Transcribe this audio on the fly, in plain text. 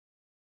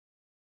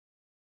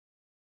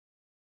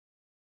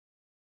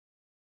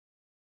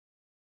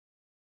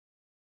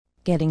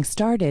Getting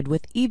started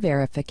with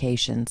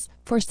eVerifications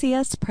for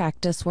CS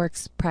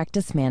PracticeWorks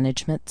practice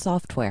management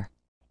software.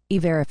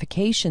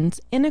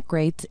 eVerifications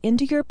integrates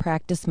into your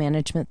practice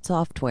management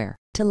software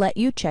to let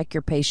you check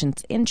your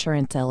patient's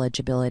insurance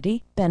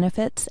eligibility,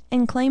 benefits,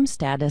 and claim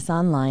status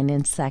online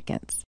in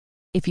seconds.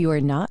 If you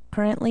are not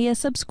currently a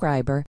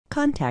subscriber,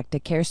 contact a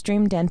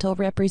Carestream dental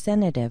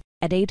representative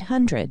at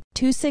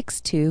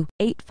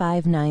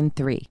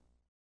 800-262-8593.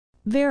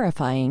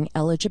 Verifying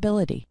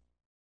eligibility.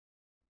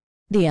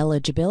 The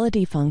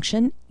eligibility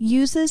function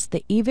uses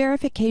the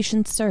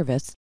eVerification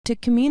service to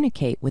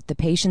communicate with the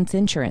patient's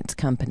insurance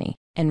company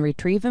and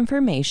retrieve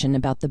information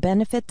about the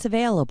benefits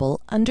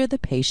available under the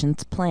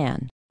patient's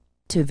plan.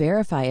 To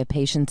verify a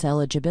patient's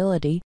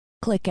eligibility,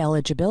 click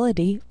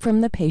Eligibility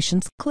from the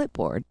patient's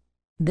clipboard.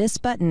 This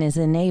button is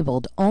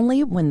enabled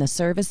only when the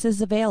service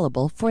is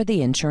available for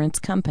the insurance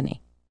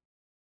company.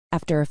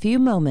 After a few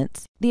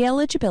moments, the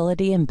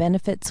Eligibility and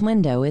Benefits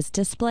window is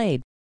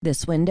displayed.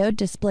 This window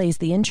displays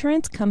the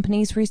insurance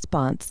company's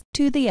response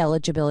to the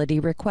eligibility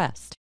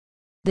request.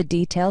 The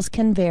details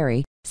can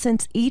vary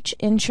since each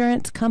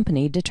insurance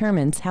company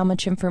determines how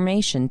much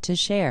information to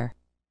share.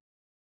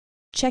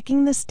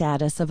 Checking the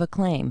status of a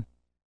claim.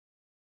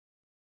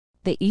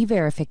 The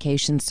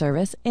eVerification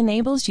service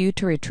enables you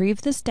to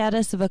retrieve the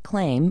status of a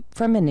claim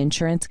from an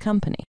insurance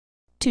company.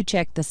 To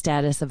check the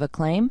status of a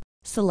claim,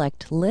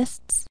 select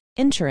Lists,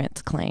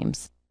 Insurance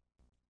Claims.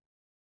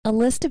 A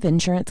list of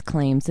insurance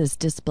claims is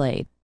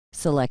displayed.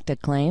 Select a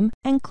claim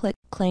and click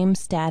Claim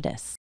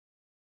Status.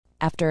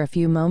 After a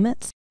few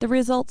moments, the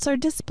results are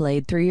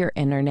displayed through your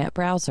internet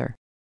browser.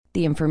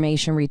 The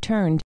information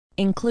returned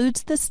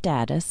includes the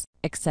status,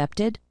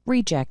 accepted,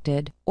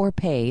 rejected, or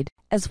paid,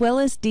 as well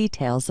as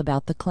details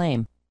about the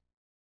claim.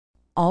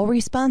 All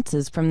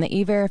responses from the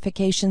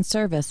eVerification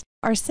service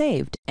are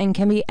saved and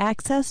can be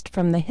accessed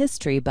from the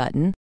History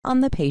button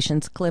on the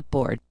patient's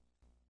clipboard.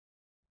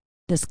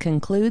 This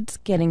concludes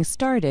getting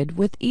started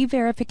with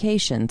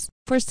eVerifications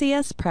for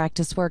CS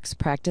PracticeWorks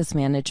practice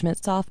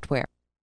management software.